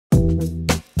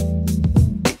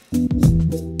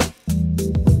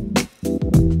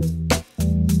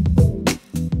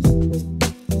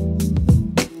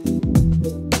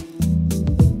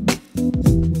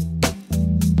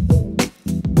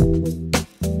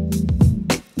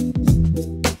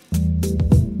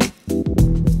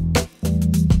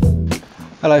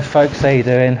Hello folks, how you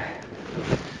doing?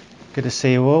 Good to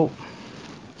see you all.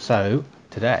 So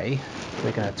today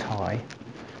we're going to tie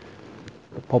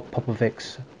the Bob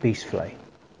Popovics Beast Fleye.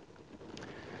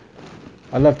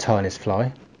 I love tying this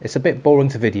fly. It's a bit boring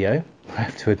to video, I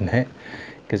have to admit,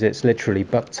 because it's literally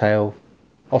bucktail,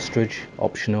 ostrich,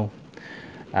 optional,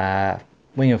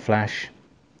 wing and flash,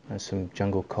 and some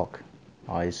jungle cock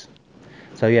eyes.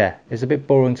 So yeah, it's a bit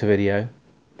boring to video,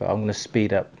 but I'm going to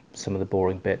speed up some of the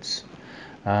boring bits.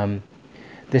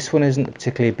 This one isn't a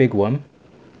particularly big one.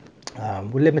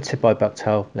 We're limited by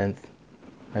bucktail length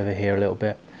over here a little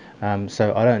bit,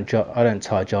 so I don't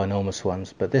tie ginormous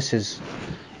ones. But this is,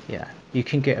 yeah, you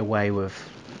can get away with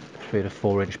 3 to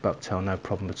 4 inch bucktail, no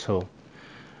problem at all.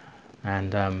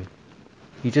 And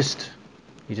you just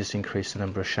increase the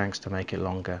number of shanks to make it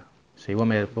longer. So you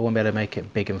won't be able to make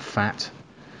it big and fat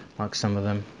like some of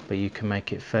them, but you can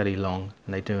make it fairly long,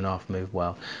 and they do and half move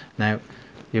well. Now,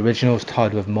 the original is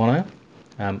tied with mono.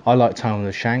 I like tying with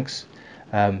the shanks.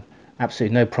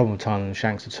 Absolutely no problem tying the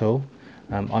shanks at all.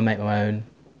 I make my own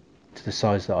to the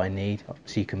size that I need,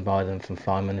 so you can buy them from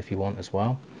firemen if you want as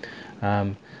well.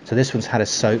 So this one's had a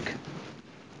soak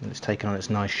and it's taken on its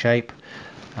nice shape.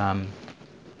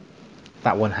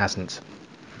 That one hasn't.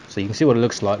 So you can see what it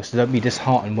looks like, so don't be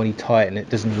disheartened when you tie it and it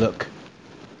doesn't look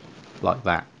like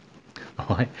that.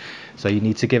 Alright, so you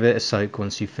need to give it a soak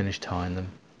once you've finished tying them.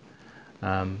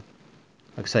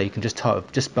 Like I say, you can just tie it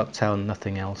with just bucktail and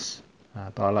nothing else,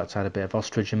 but I like to add a bit of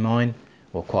ostrich in mine,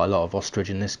 or quite a lot of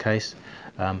ostrich in this case.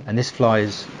 And this fly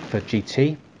is for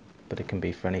GT, but it can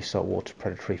be for any saltwater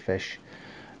predatory fish.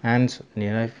 And you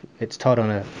know, it's tied on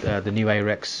the new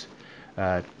Arex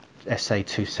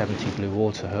SA270 blue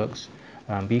water hooks,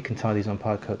 but you can tie these on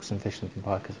pike hooks and fish them from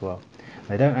pike as well.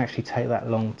 They don't actually take that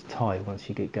long to tie once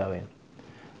you get going.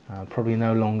 Probably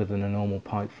no longer than a normal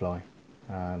pike fly.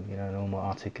 You know, a normal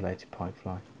articulated pike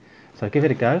fly. So give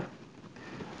it a go,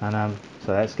 and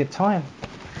so let's get tying.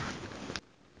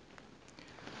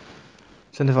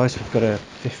 So in the device we've got a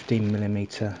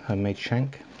 15mm homemade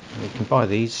shank. You can buy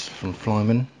these from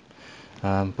Flyman,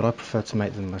 but I prefer to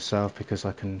make them myself because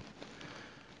I can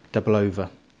double over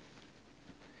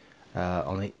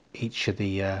on each of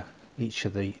the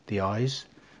eyes,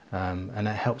 and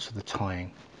that helps with the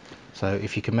tying. So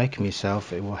if you can make them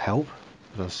yourself, it will help.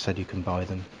 But as I said, you can buy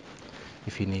them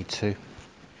if you need to.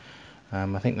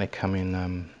 I think they come in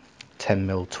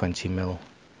 10mm, 20mm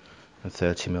and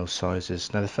 30mm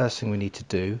sizes. Now the first thing we need to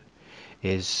do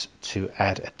is to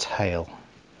add a tail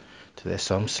to this.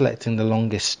 So I'm selecting the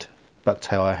longest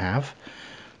bucktail I have,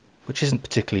 which isn't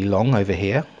particularly long over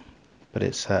here, but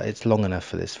it's long enough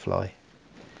for this fly.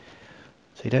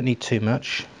 So you don't need too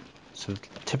much. So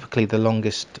typically the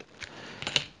longest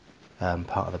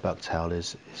part of the bucktail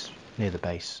is near the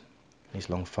base, these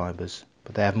long fibres,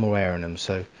 but they have more air in them.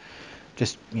 So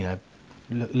just, you know,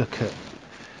 look at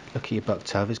your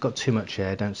bucktail. If it's got too much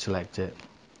air, don't select it,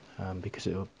 because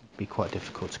it will be quite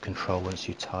difficult to control once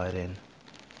you tie it in.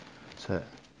 So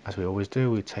as we always do,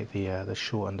 we take the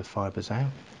short under fibres out,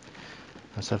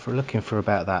 and so if we're looking for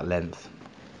about that length,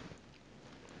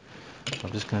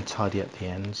 I'm just going to tidy up the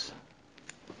ends.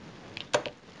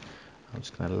 I'm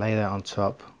just going to lay that on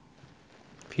top,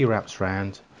 a few wraps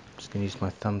round. I'm just going to use my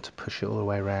thumb to push it all the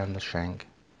way around the shank.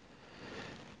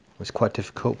 It's quite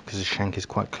difficult because the shank is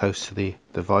quite close to the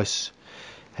vice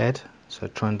head, so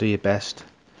try and do your best,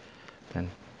 then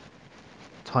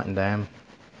tighten down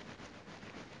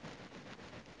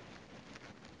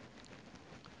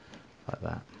like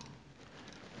that.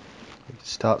 It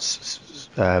starts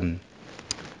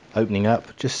opening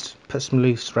up. Just put some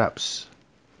loose wraps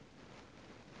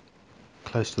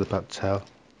close to the bucktail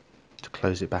to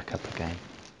close it back up again.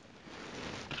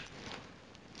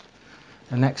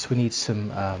 And next we need some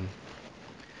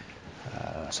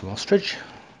ostrich.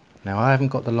 Now I haven't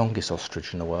got the longest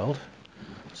ostrich in the world,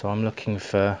 so I'm looking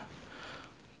for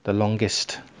the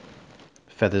longest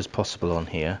feathers possible on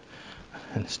here,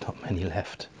 and there's not many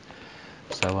left.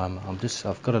 So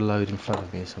I've got a load in front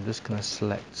of me, so I'm just going to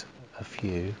select a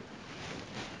few.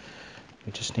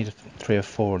 We just need 3 or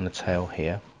 4 on the tail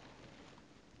here.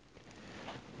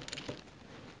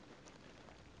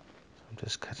 I'm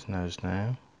just cutting those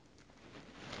now.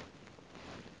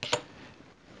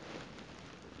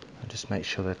 And just make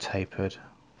sure they're tapered,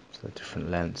 so they're different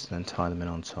lengths, and then tie them in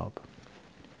on top.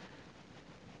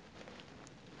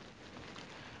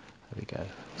 There we go,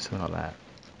 something like that.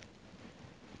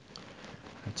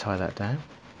 And tie that down,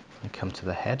 and come to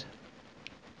the head.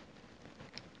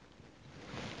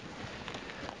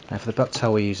 Now for the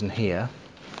bucktail we're using here,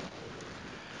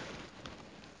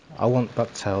 I want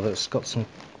bucktail that's got some, I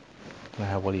don't know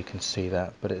how well you can see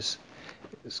that, but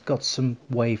it's got some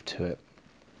wave to it.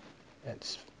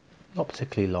 It's not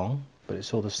particularly long, but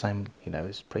it's all the same, you know,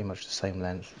 it's pretty much the same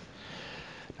length.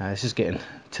 Now this is getting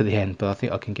to the end, but I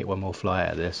think I can get one more fly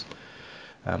out of this.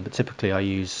 But typically I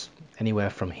use anywhere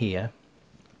from here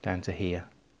down to here.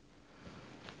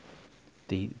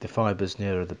 The fibres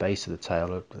nearer the base of the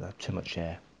tail have too much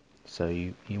air, so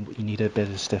you need a bit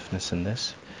of stiffness in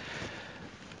this.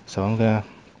 So I'm going to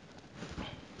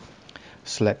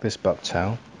select this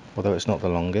bucktail, although it's not the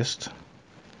longest.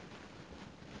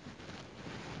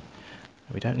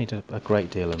 We don't need a great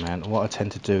deal amount. What I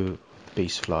tend to do with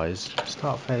Beast Fleye is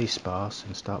start fairly sparse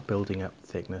and start building up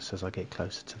thickness as I get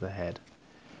closer to the head.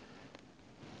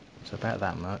 So about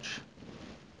that much.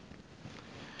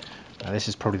 Now this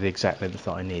is probably the exact length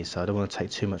that I need, so I don't want to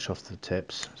take too much off the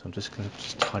tips, so I'm just going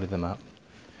to tidy them up.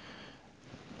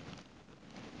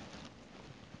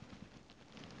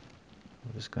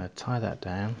 I'm just going to tie that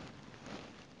down,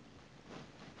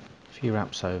 a few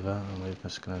wraps over, and we're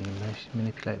just going to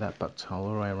manipulate that bucktail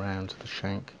all the way around the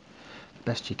shank the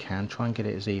best you can. Try and get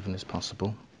it as even as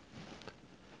possible.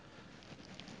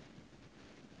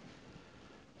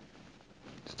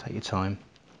 Just take your time.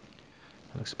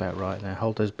 That looks about right. Now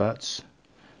hold those butts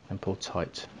and pull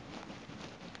tight.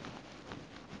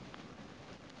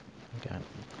 Okay.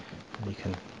 And you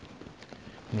can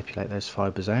manipulate those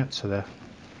fibres out so they're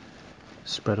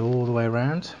spread all the way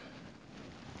around.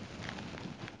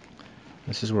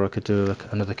 This is where I could do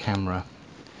another camera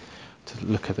to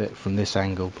look at it from this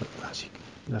angle, but as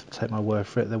you'll have to take my word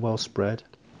for it, they're well spread.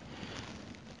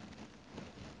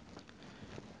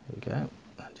 There we go.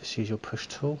 And just use your push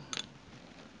tool.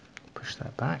 Push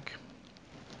that back.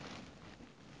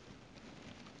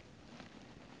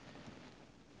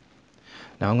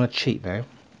 Now I'm going to cheat now.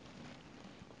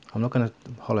 I'm not going to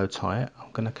hollow tie it.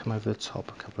 I'm going to come over the top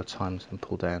a couple of times and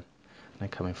pull down, and then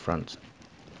come in front.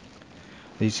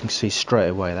 As you can see straight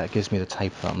away, that gives me the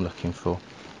taper that I'm looking for.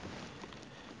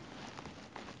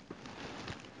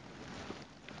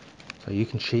 So you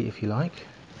can cheat if you like,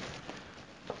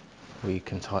 or you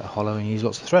can tie it hollow and use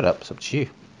lots of thread up. It's up to you.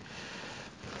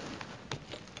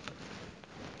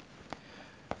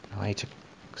 I need to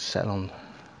settle on.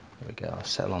 There we go. I'll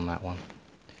settle on that one.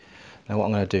 Now what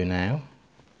I'm going to do now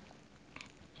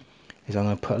is I'm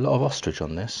going to put a lot of ostrich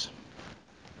on this.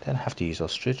 Don't have to use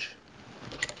ostrich,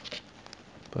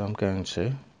 but I'm going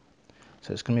to.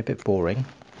 So it's going to be a bit boring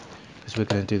because we're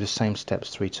going to do the same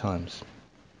steps 3 times.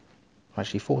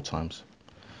 Actually 4 times.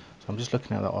 So I'm just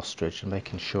looking at that ostrich and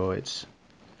making sure it's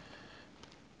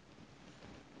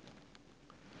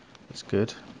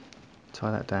good.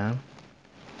 Tie that down.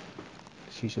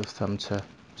 Just use your thumb to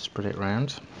spread it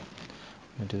round.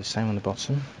 I'm going to do the same on the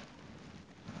bottom.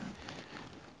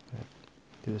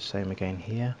 Do the same again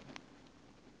here.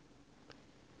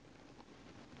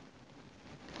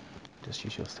 Just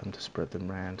use your thumb to spread them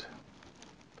round.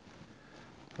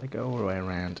 They go all the way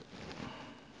around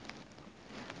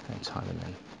and tie them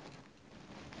in.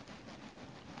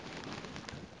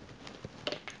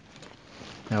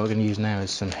 Now what we're going to use now is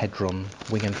some head-drawn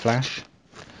wing and flash.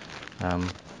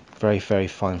 Very, very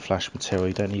fine flash material.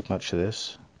 You don't need much of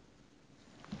this.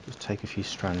 Just take a few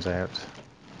strands out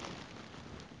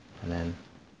and then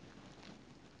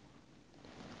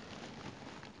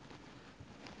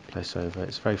place over.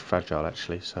 It's very fragile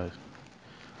actually, so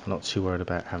I'm not too worried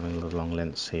about having the long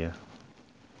lengths here.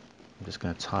 I'm just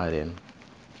going to tie it in.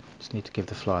 Just need to give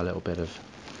the fly a little bit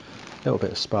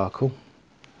of sparkle,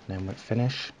 and then we'll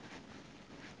finish.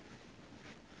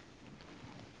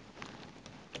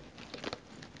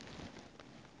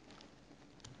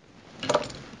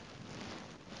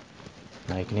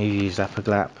 Now you can either use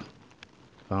Apoglap,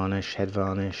 varnish, head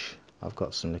varnish. I've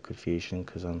got some liquid fusion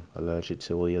because I'm allergic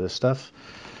to all the other stuff.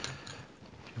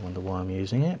 If you wonder why I'm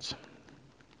using it.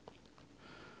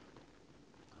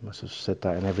 I must have said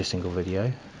that in every single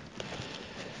video.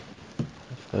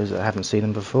 For those that haven't seen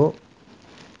them before,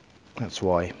 that's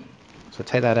why. So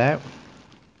take that out,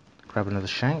 grab another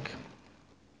shank,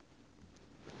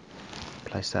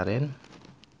 place that in.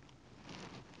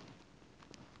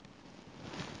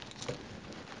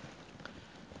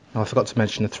 Now I forgot to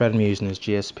mention the thread I'm using is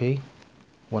GSP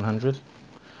 100.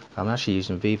 I'm actually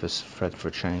using Vivus thread for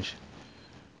a change.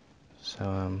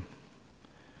 So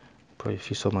probably if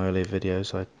you saw my earlier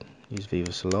videos, I use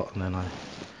Vivus a lot, and then I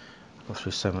got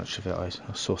through so much of it, I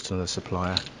sourced another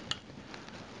supplier.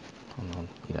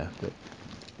 You know, that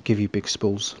give you big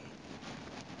spools.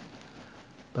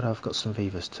 But I've got some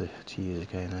Vivus to use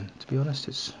again, and to be honest,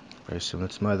 it's very similar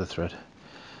to my other thread.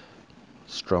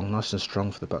 Strong, nice and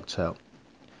strong for the bucktail.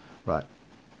 Right,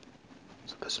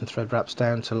 so put some thread wraps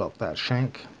down to lock that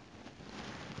shank.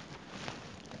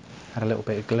 Add a little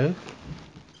bit of glue.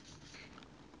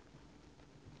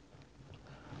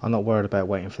 I'm not worried about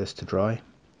waiting for this to dry,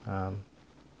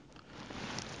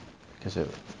 because it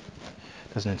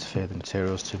doesn't interfere with the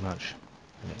materials too much.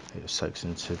 It soaks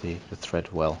into the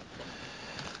thread well.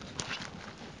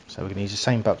 So we're going to use the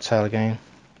same bucktail again,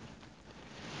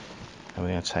 and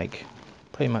we're going to take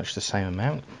pretty much the same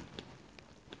amount.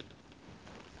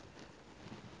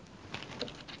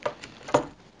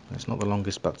 It's not the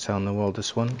longest bucktail in the world,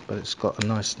 this one, but it's got a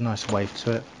nice wave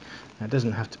to it. Now, it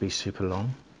doesn't have to be super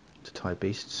long to tie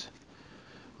beasts,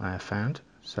 I have found.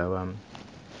 So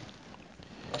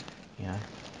you know,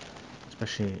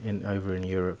 especially over in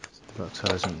Europe, the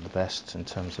bucktail isn't the best in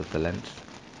terms of the length.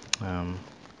 So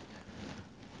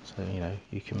you know,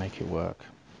 you can make it work.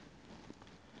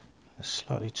 There's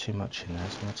slightly too much in there,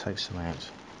 so I'm going to take some out.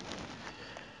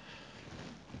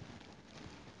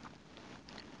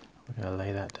 We're going to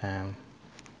lay that down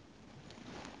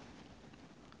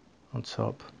on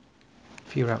top, a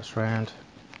few wraps around.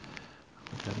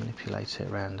 We're going to manipulate it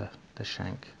around the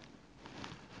shank,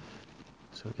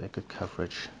 so we get a good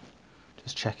coverage.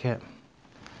 Just check it,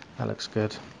 that looks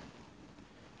good.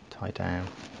 Tie down.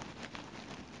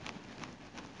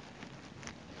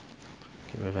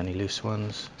 Get rid of any loose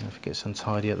ones, and if it gets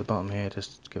untidy at the bottom here,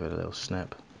 just give it a little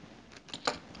snip.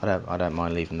 I don't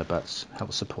mind leaving the butts,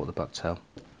 help support the bucktail.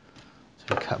 So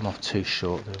if you cut them off too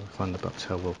short, you'll find the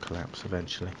bucktail will collapse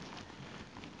eventually.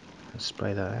 And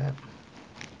spray that out.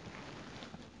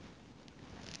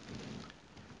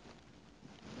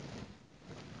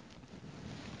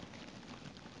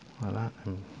 Like that,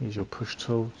 and use your push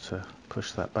tool to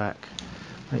push that back.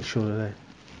 Make sure that they're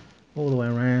all the way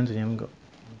around and you haven't got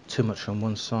too much on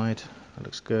one side. That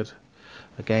looks good.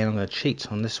 Again, I'm going to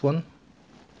cheat on this one.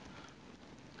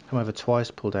 Come over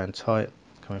twice, pull down tight,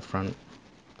 come in front,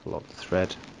 pull up the thread.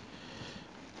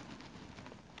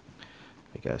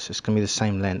 There we go. So it's going to be the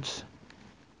same length,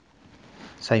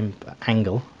 same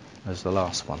angle as the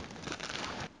last one.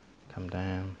 Come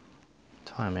down,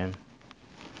 tie them in,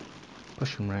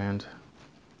 push them round.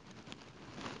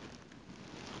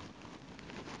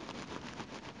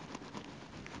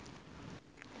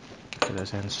 Get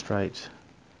those ends straight,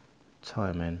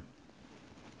 tie them in.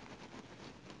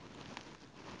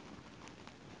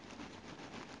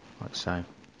 Like so.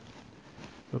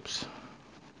 Oops.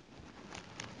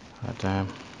 That down.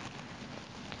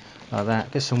 Like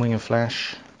that. Get some wing and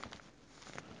flash.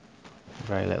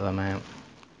 Very little amount.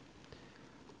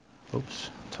 Oops.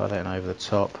 Tie that in over the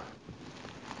top.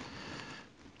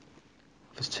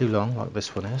 If it's too long, like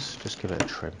this one is, just give it a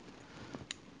trim.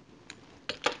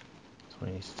 That's what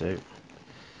you need to do.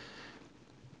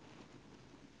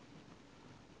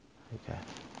 Okay.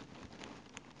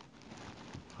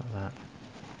 Like that.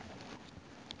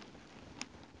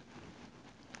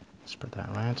 Spread that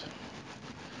around.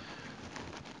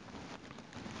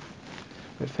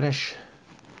 Good finish.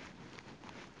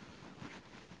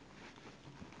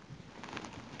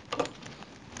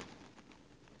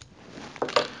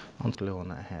 On glue on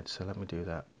that head, so let me do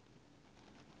that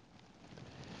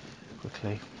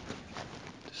quickly.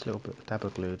 Just a little bit of dab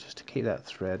of glue just to keep that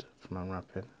thread from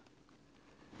unwrapping.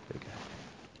 There we go.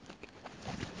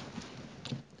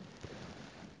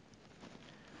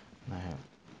 Now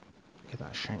get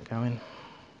that shank going.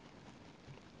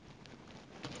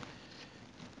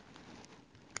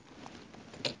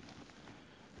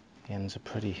 The ends are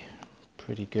pretty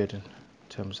good in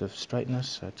terms of straightness,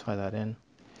 so tie that in.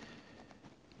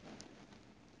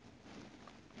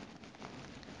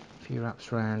 A few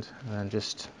wraps around, and then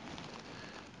just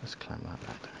clamp that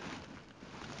back down.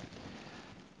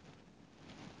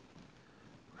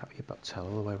 Wrap your bucktail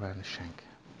all the way around the shank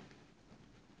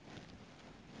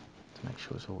to make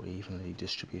sure it's all evenly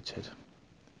distributed.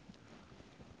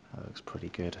 That looks pretty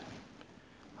good.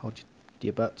 Hold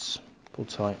your butts, pull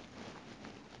tight.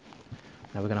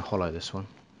 Now we're going to hollow this one,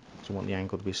 so I want the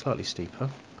angle to be slightly steeper.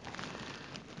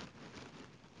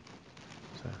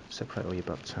 So separate all your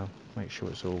bucktail, make sure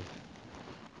it's all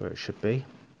where it should be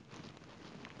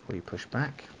before you push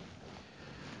back.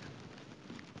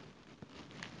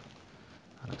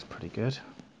 That looks pretty good.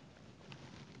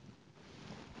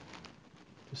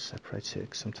 Just separate it,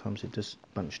 'cause sometimes it does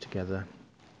bunch together.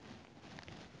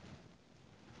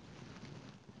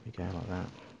 You go like that.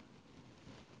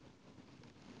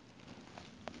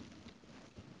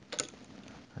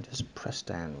 And just press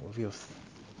down with your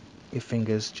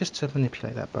fingers just to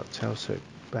manipulate that bucktail so it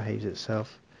behaves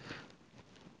itself.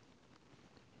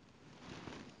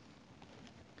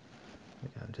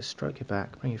 There we go. Just stroke it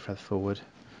back, bring your thread forward,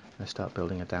 and start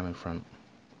building a dam in front.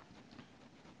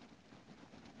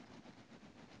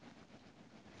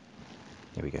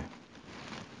 Here we go.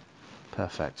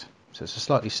 Perfect. So it's a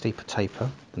slightly steeper taper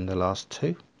than the last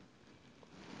two.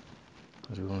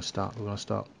 As we want to start,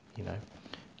 you know,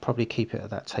 probably keep it at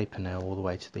that taper now all the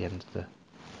way to the end of the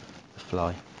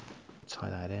fly. Tie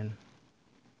that in.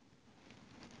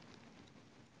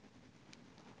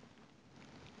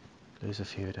 Lose a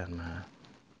few, it doesn't matter.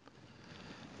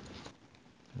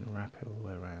 And wrap it all the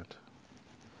way around.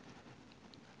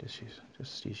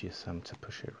 Just use your thumb to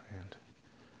push it around.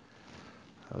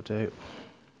 That'll do.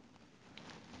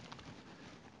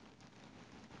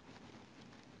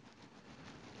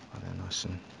 And then nice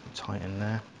and tight in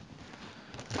there.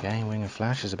 Again, wing and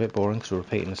flash is a bit boring because we're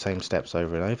repeating the same steps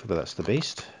over and over, but that's the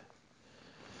beast.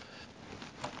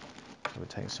 So we're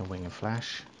taking some wing and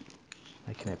flash,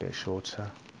 making it a bit shorter.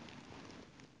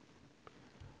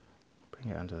 Bring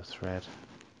it under the thread,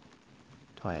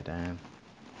 tie it down.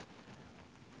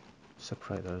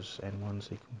 Separate those end ones,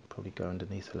 so you can probably go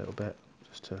underneath a little bit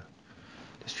just to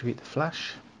distribute the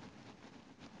flash.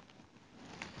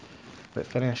 Bit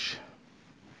finish.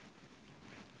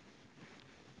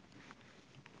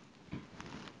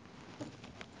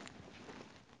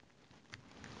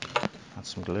 Add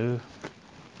some glue.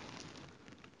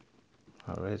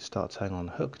 Right, ready to start tying on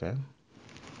the hook now.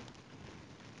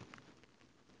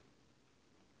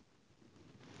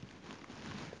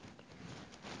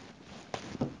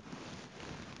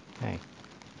 Okay,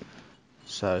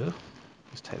 so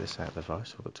let's take this out of the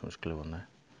vise. We've got too much glue on there.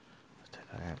 Let's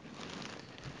take that out.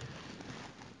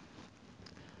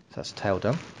 So that's the tail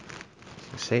done.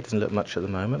 You see, it doesn't look much at the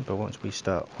moment, but once we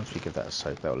give that a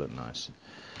soak, that'll look nice.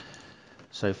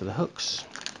 So for the hooks,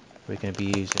 we're going to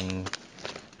be using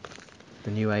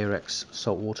the new Ahrex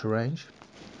saltwater range.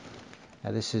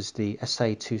 Now this is the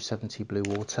SA270 blue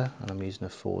water, and I'm using a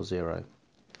 4.0.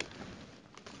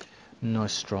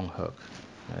 Nice strong hook.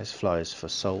 Now this fly is for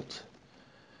salt,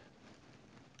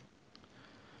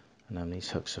 and these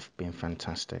hooks have been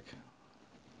fantastic.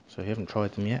 So if you haven't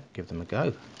tried them yet, give them a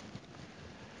go.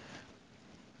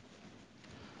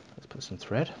 Let's put some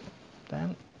thread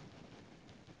down.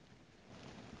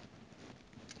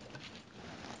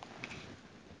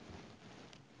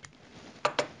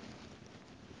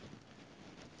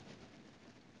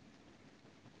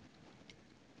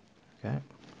 Okay.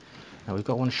 Now we've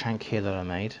got one shank here that I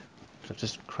made, which I've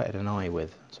just created an eye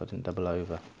with, so I didn't double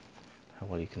over. How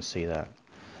well you can see that.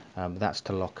 That's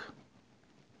to lock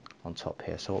on top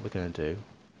here. So what we're going to do,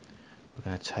 we're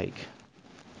going to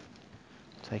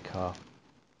take our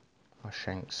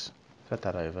shanks, thread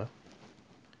that over.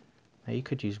 Now you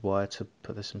could use wire to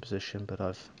put this in position, but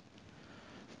I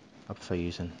prefer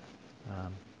using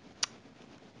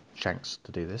shanks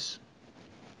to do this.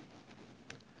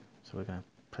 So we're going to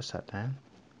press that down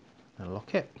and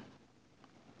lock it,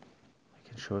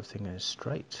 making sure everything is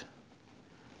straight.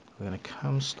 We're going to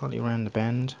come slightly around the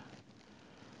bend,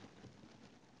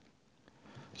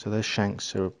 so those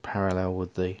shanks are parallel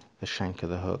with the shank of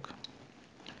the hook.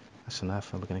 That's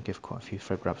enough, and we're going to give quite a few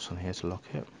thread wraps on here to lock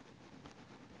it.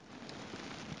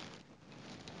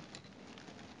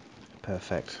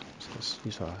 Perfect. So let's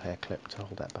use our hair clip to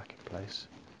hold that back in place.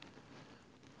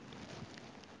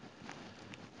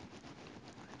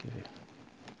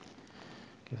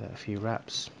 Give that a few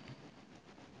wraps.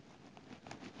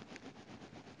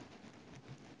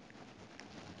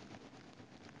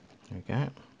 There we go.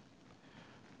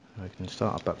 We can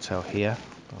start our bucktail here.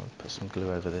 I'll put some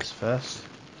glue over this first.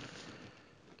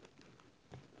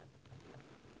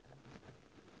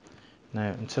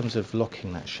 Now, in terms of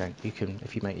locking that shank, you can,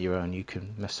 if you make your own, you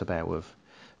can mess about with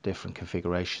different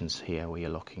configurations here where you're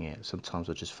locking it. Sometimes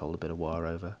I just fold a bit of wire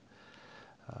over.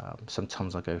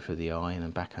 Sometimes I go through the eye and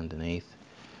then back underneath.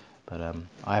 But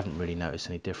I haven't really noticed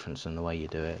any difference in the way you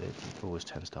do it. It always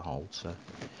tends to hold, so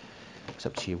it's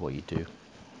up to you what you do.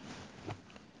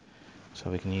 So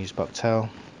we can use bucktail,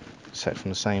 set from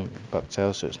the same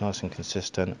bucktail so it's nice and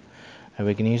consistent. And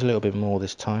we can use a little bit more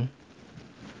this time.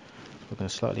 We're going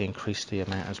to slightly increase the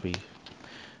amount as we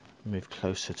move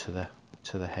closer to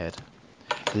the head.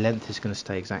 The length is going to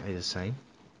stay exactly the same.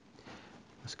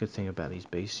 That's a good thing about these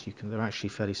beasts. They're actually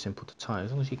fairly simple to tie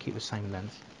as long as you keep the same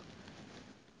length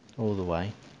all the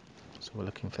way. So we're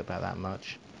looking for about that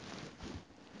much.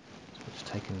 So we're just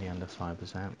taking the under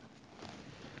fibres out.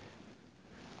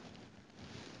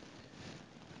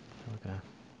 So we're going to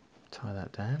tie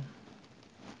that down.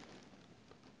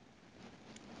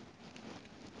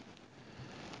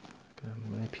 Going to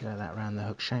manipulate that around the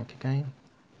hook shank again.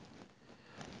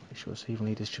 Make sure it's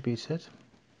evenly distributed,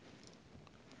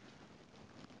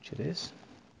 which it is.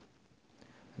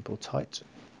 And pull tight.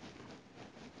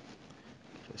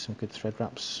 Give it some good thread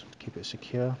wraps to keep it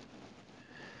secure.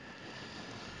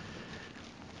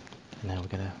 Now we're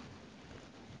going to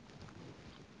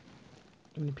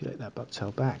manipulate that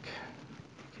bucktail back,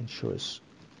 making sure it's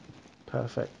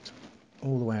perfect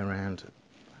all the way around,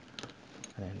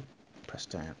 and then press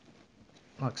down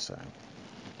like so. There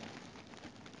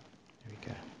we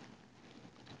go.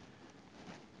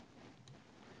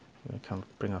 We're going to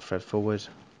bring our thread forward,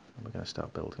 and we're going to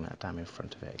start building that dam in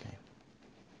front of it again.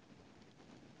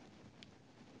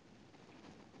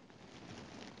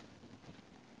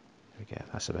 There we go,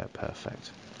 that's about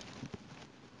perfect.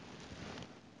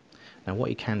 Now what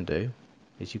you can do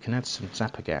is you can add some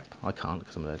zapper gap. I can't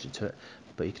because I'm allergic to it,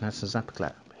 but you can add some zapper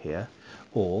gap here,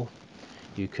 or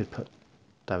you could put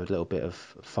that with a little bit of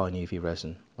fine UV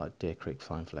resin like Deer Creek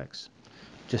Fine Flex,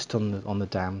 just on the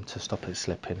dam to stop it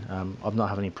slipping. I've not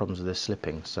had any problems with this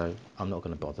slipping, so I'm not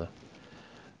going to bother.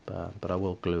 But I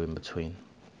will glue in between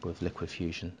with liquid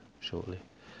fusion shortly.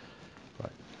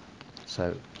 Right.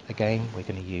 So again, we're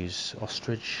going to use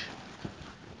ostrich.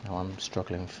 Now I'm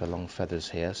struggling for long feathers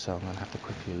here, so I'm going to have to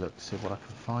quickly look to see what I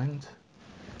can find.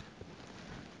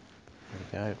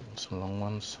 There we go, some long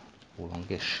ones, or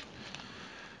longish.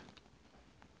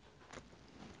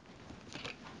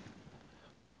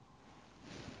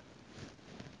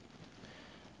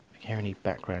 If you hear any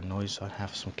background noise, I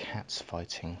have some cats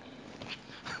fighting.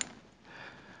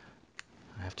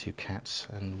 I have two cats,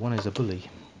 and one is a bully.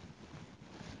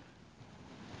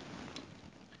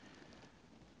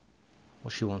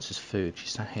 What she wants is food. She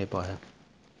sat here by her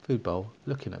food bowl,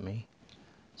 looking at me,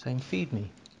 saying, "Feed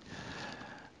me."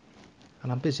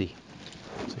 And I'm busy,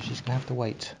 so she's going to have to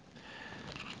wait.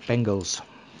 Bengals.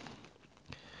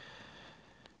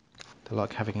 They're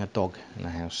like having a dog in the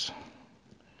house.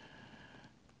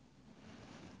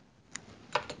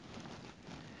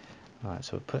 Alright,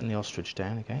 so we're putting the ostrich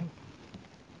down again.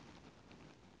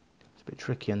 It's a bit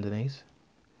tricky underneath.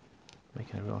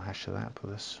 Making a real hash of that, but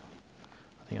this,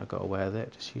 I think I got away with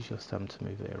it. Just use your thumb to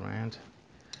move it around.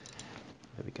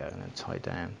 There we go, and then tie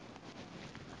down.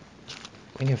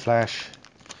 Wing and flash.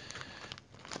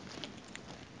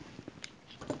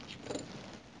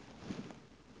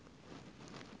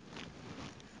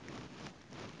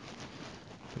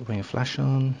 Put wing and flash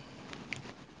on.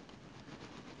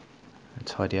 And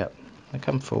tidy up. And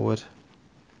come forward.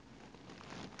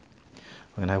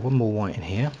 We're going to have one more white in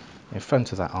here, in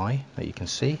front of that eye that you can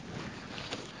see.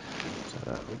 So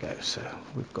there we go. So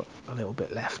we've got a little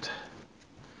bit left.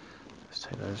 Let's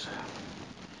take those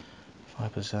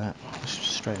fibres out. Let's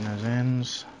straighten those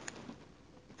ends.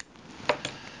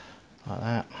 Like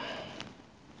that.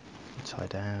 Tie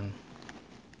down.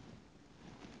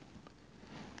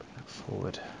 Bring that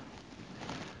forward.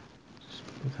 Just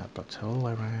move that bucktail all the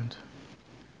way around.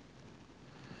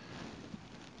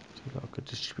 So you've got a good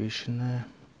distribution there.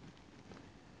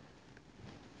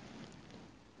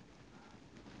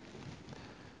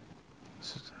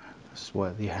 That's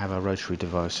why you have a rotary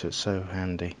device, so it's so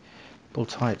handy. Pull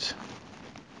tight.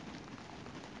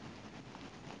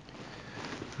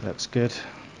 That's good.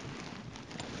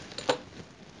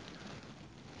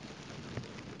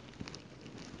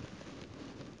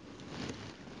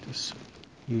 Just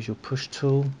use your push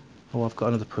tool. Oh, I've got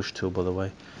another push tool, by the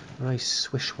way. A very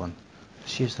swish one.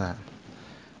 Let's use that.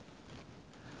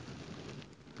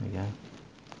 There you go.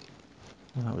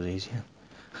 Well, that was easier.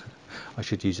 I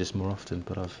should use this more often,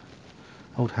 but I've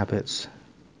old habits.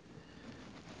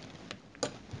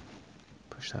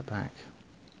 Push that back.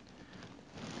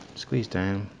 Squeeze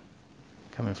down.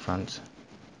 Come in front.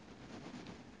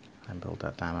 And build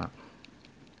that dam up.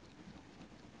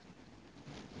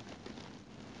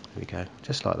 There we go.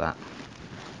 Just like that.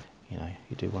 You know,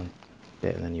 you do one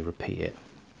bit and then you repeat it.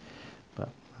 But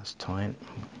that's tight.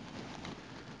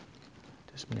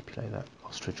 Just manipulate that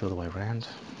ostrich all the way around.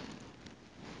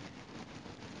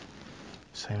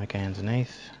 Same again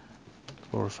underneath.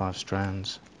 4 or 5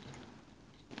 strands.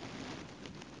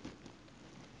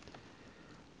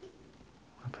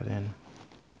 Wrap it in.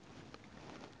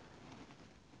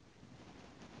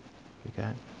 There we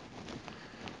go.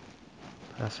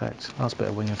 Perfect. Last bit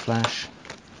of wing and flash.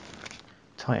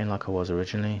 Tighten like I was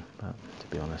originally, but to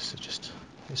be honest,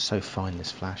 it's so fine,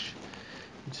 this flash.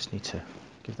 You just need to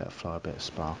give that fly a bit of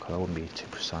sparkle. I wouldn't be too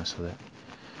precise with it.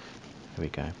 There we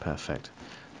go, perfect.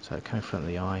 So come in front of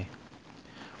the eye.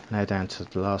 Now down to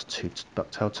the last 2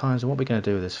 bucktail tines, and what we're going to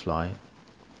do with this fly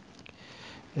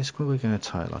is we're going to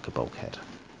tie it like a bulkhead.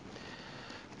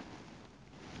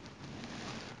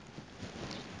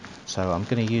 So I'm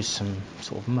going to use some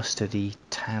sort of mustardy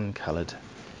tan coloured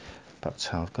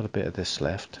bucktail. I've got a bit of this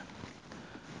left,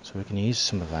 so we can use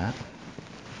some of that.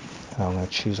 And I'm going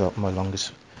to choose up my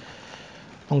longest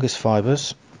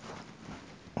fibres,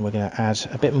 and we're going to add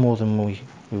a bit more than we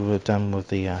would have done with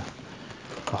the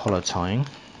hollow tying.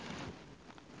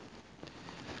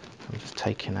 I'm just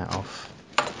taking that off.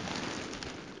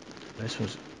 This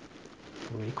was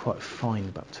really quite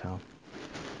fine bucktail.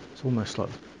 It's almost like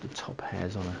the top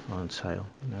hairs on a tail,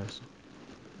 you know. So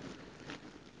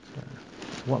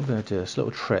what I'm going to do is a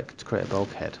little trick to create a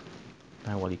bulkhead.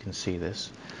 Now, well, you can see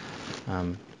this,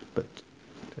 but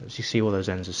as you see, all those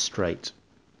ends are straight.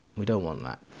 We don't want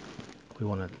that. We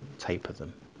want to taper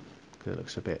them because it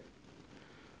looks a bit,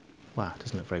 wow, it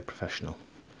doesn't look very professional.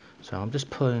 So I'm just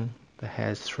pulling the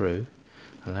hairs through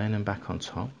and laying them back on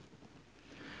top.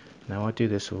 Now I do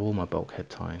this with all my bulkhead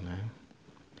tying now.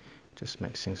 It just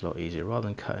makes things a lot easier. Rather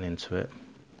than cutting into it,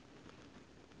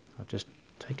 I've just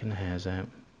taken the hairs out and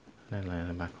then laying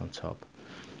them back on top.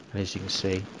 And as you can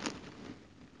see,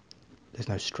 there's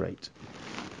no straight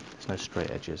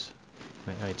edges.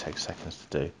 It only takes seconds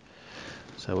to do.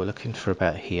 So we're looking for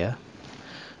about here,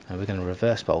 and we're going to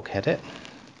reverse bulkhead it.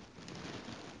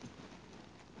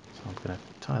 So I'm going to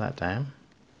tie that down.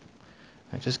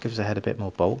 It just gives the head a bit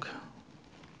more bulk.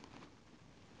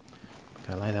 I'm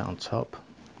going to lay that on top.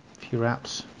 A few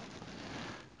wraps.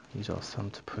 Use our thumb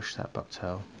to push that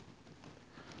bucktail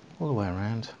all the way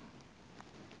around,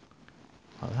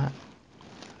 like that.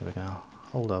 And we're going to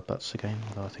hold our butts again,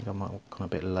 although I think I might have gone a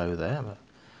bit low there, but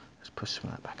let's push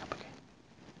some of that back up again.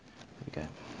 There we go.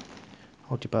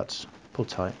 Hold your butts, pull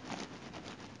tight.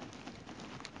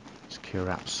 Secure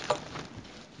wraps.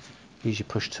 Use your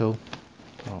push tool.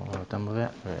 Oh, well done with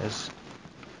it. There it is.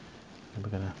 And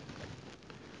we're going to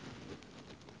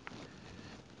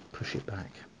push it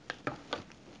back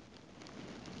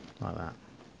like that.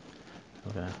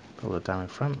 We're going to pull it down in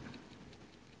front.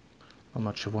 Not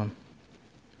much of one.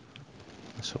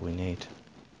 That's all we need.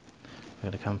 We're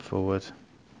going to come forward,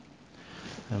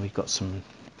 and we've got some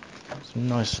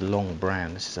nice long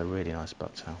brown. This is a really nice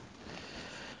bucktail.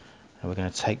 And we're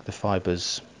going to take the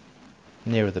fibres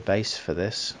nearer the base for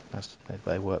this.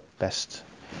 They work best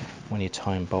when you're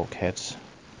tying bulkheads.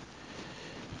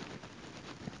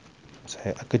 So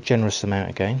a good generous amount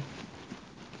again.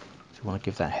 So I want to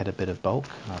give that head a bit of bulk.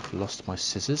 I've lost my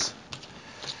scissors.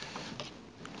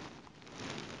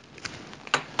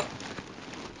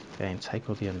 Again, take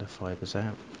all the under fibres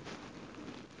out.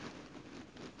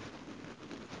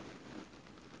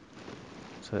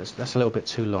 So that's a little bit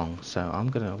too long. So what I'm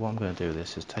going to do with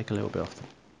this is take a little bit off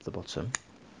the bottom,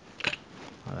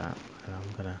 like that, and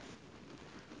I'm going to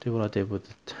do what I did with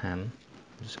the tan.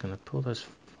 I'm just going to pull those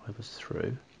fibres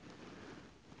through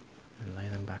and lay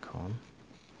them back on.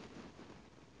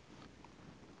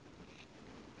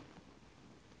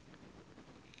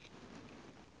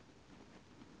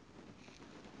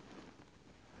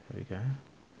 There we go.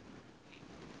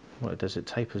 What it does, it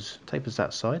tapers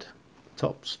that side,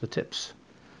 the tips,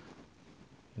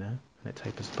 you know, and it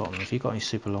tapers the bottom. If you've got any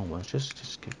super long ones,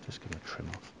 just give them a trim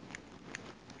off,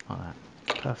 like that.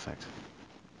 Perfect.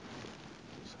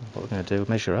 So what we're going to do,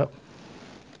 measure up.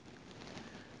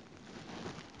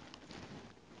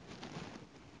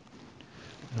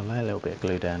 I'll lay a little bit of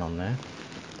glue down on there,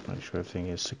 make sure everything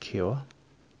is secure.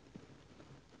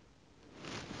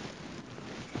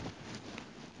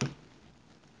 And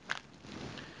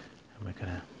we're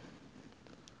going to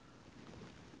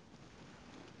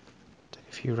take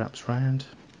a few wraps round.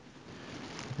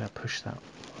 We're going to push that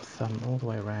thumb all the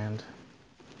way around.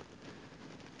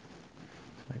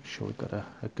 Make sure we've got a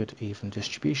good even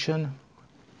distribution.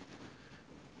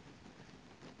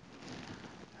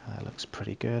 That looks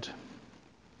pretty good.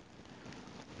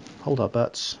 Hold our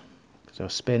butts, because they'll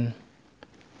spin,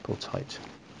 pull tight.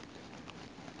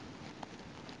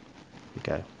 Here we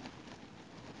go.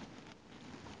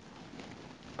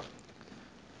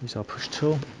 Use our push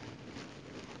tool.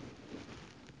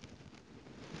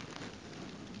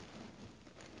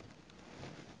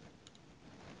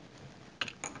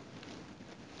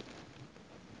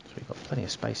 So we've got plenty of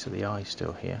space at the eye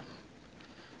still here.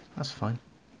 That's fine.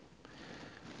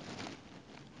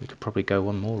 We could probably go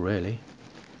one more, really.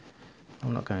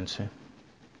 I'm not going to.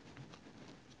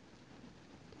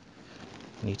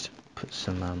 Need to put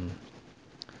some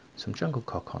jungle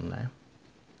cock on there.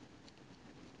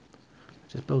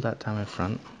 Just build that down in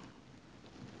front.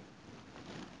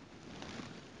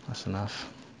 That's enough.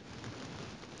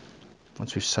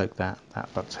 Once we've soaked that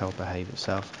bucktail will behave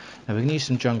itself. Now we can use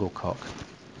some jungle cock.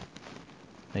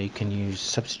 Now you can use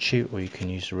substitute or you can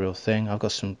use the real thing. I've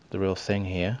got the real thing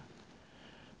here,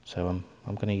 so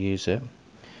I'm going to use it.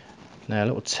 Now a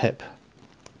little tip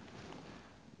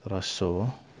that I saw.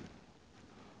 I'm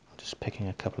just picking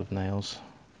a couple of nails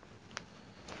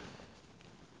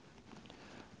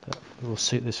that will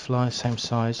suit this fly, same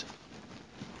size.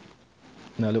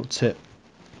 Now a little tip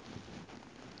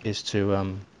is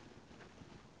to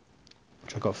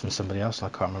which I got from somebody else. I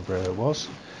can't remember who it was,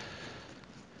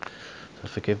 so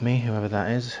forgive me, whoever that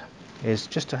is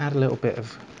just to add a little bit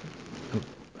of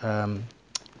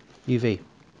UV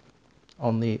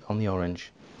on the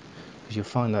orange, because you'll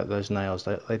find that those nails,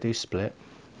 they do split,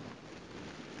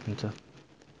 and to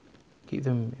keep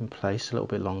them in place a little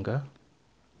bit longer,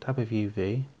 a tab of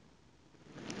UV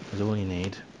is all you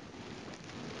need,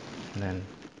 and then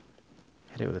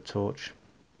hit it with a torch.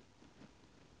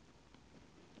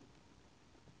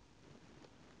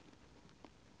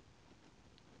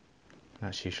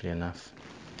 That's usually enough.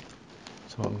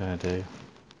 So what I'm going to do,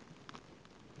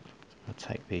 I'll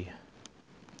take a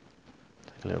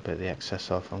little bit of the excess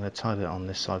off. I'm going to tie it on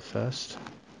this side first.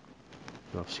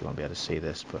 You obviously won't be able to see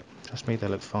this, but trust me, they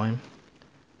look fine.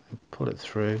 And pull it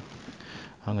through.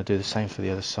 I'm going to do the same for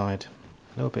the other side.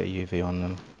 A little bit of UV on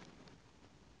them.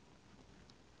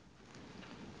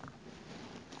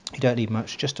 You don't need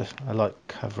much, just a light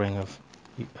covering of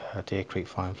Deer Creek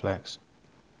Fine Flex,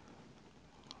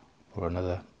 or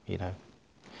another, you know,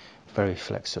 very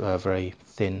very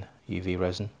thin UV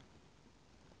resin.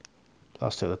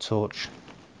 Blast it with a torch.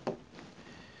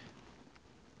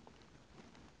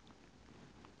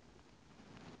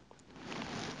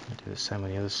 Do the same on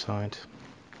the other side.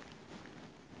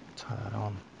 Tie that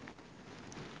on,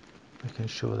 making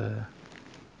sure they're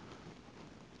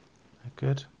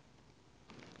good.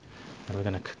 And we're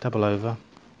going to double over.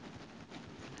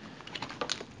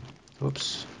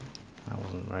 Oops, that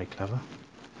wasn't very clever.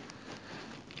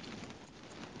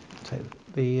 Take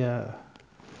the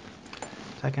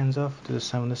tag ends off. Do the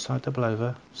same on this side. Double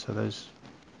over, so those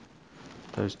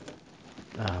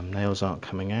nails aren't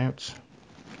coming out.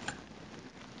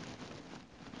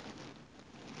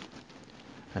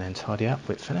 And then tidy up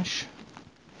with finish.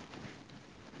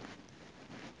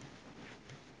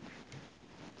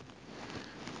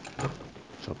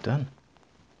 Job done.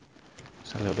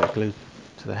 So a little bit of glue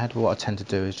to the head. What I tend to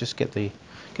do is just get a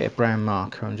brown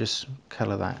marker and just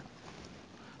colour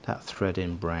that thread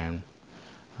in brown.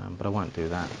 But I won't do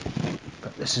that.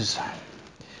 But this is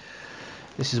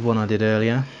one I did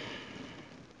earlier,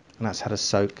 and that's had a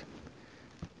soak.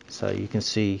 So you can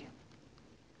see,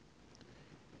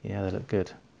 yeah, they look good.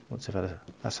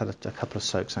 That's had a couple of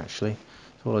soaks actually.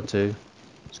 So all I do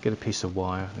is get a piece of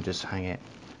wire and just hang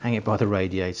it by the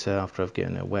radiator after I've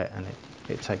gotten it wet, and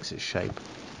it takes its shape.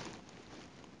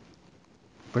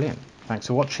 Brilliant. Thanks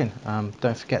for watching.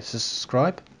 Don't forget to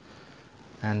subscribe,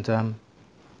 and I'll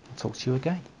talk to you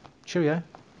again. Cheerio.